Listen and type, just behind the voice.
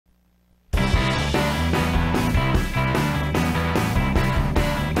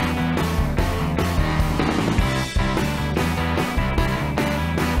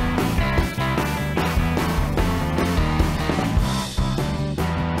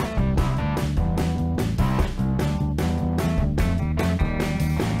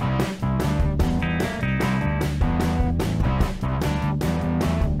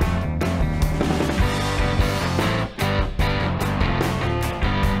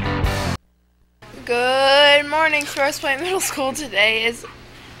Good morning, Sparrows Point Middle School. Today is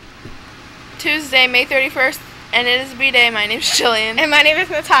Tuesday, May 31st, and it is B-Day. My name is Jillian. And my name is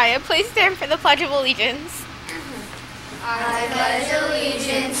Natalia. Please stand for the Pledge of Allegiance. I pledge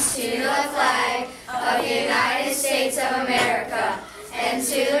allegiance to the flag of the United States of America and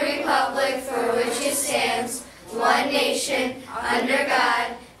to the republic for which it stands, one nation, under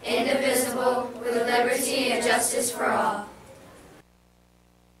God, indivisible, with liberty and justice for all.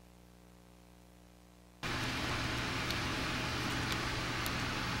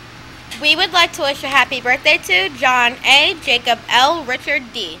 We would like to wish a happy birthday to John A., Jacob L.,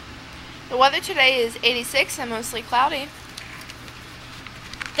 Richard D. The weather today is 86 and mostly cloudy.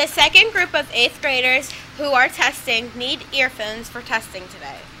 The second group of 8th graders who are testing need earphones for testing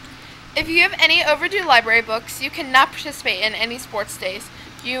today. If you have any overdue library books, you cannot participate in any sports days.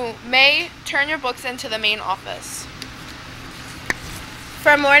 You may turn your books into the main office.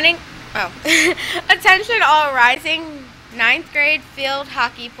 Attention all rising 9th grade field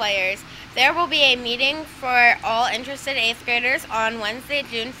hockey players. There will be a meeting for all interested 8th graders on Wednesday,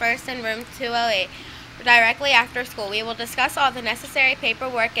 June 1st in room 208, directly after school. We will discuss all the necessary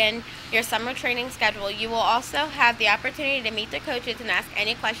paperwork and your summer training schedule. You will also have the opportunity to meet the coaches and ask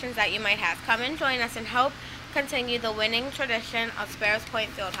any questions that you might have. Come and join us and help continue the winning tradition of Sparrows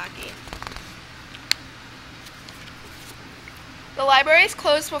Point field hockey. The library is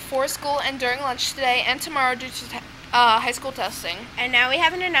closed before school and during lunch today and tomorrow due to high school testing. And now we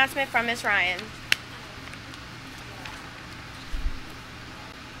have an announcement from Ms. Ryan.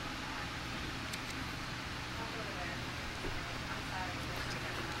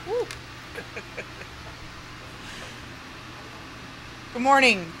 Good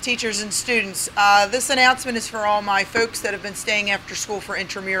morning, teachers and students. This announcement is for all my folks that have been staying after school for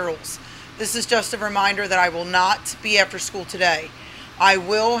intramurals. This is just a reminder that I will not be after school today. I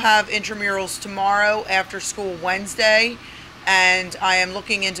will have intramurals tomorrow, after school Wednesday, and I am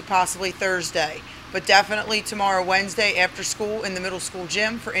looking into possibly Thursday. But definitely tomorrow, Wednesday, after school in the middle school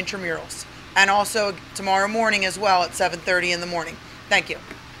gym for intramurals. And also tomorrow morning as well at 7:30 in the morning. Thank you.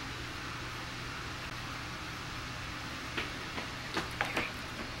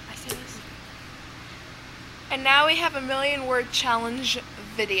 And now we have a million-word challenge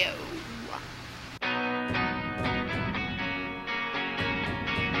video.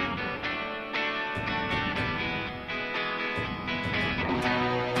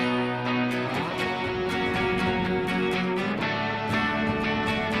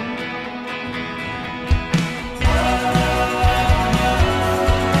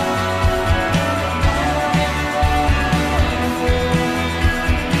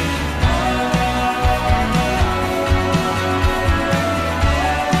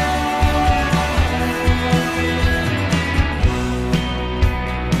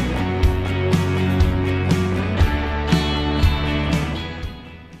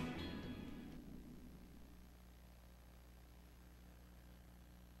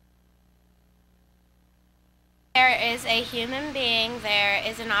 There is a human being, there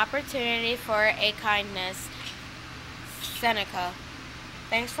is an opportunity for a kindness. Seneca.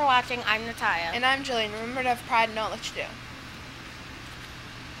 Thanks for watching. I'm Natalia. And I'm Jillian. Remember to have pride and know what you do.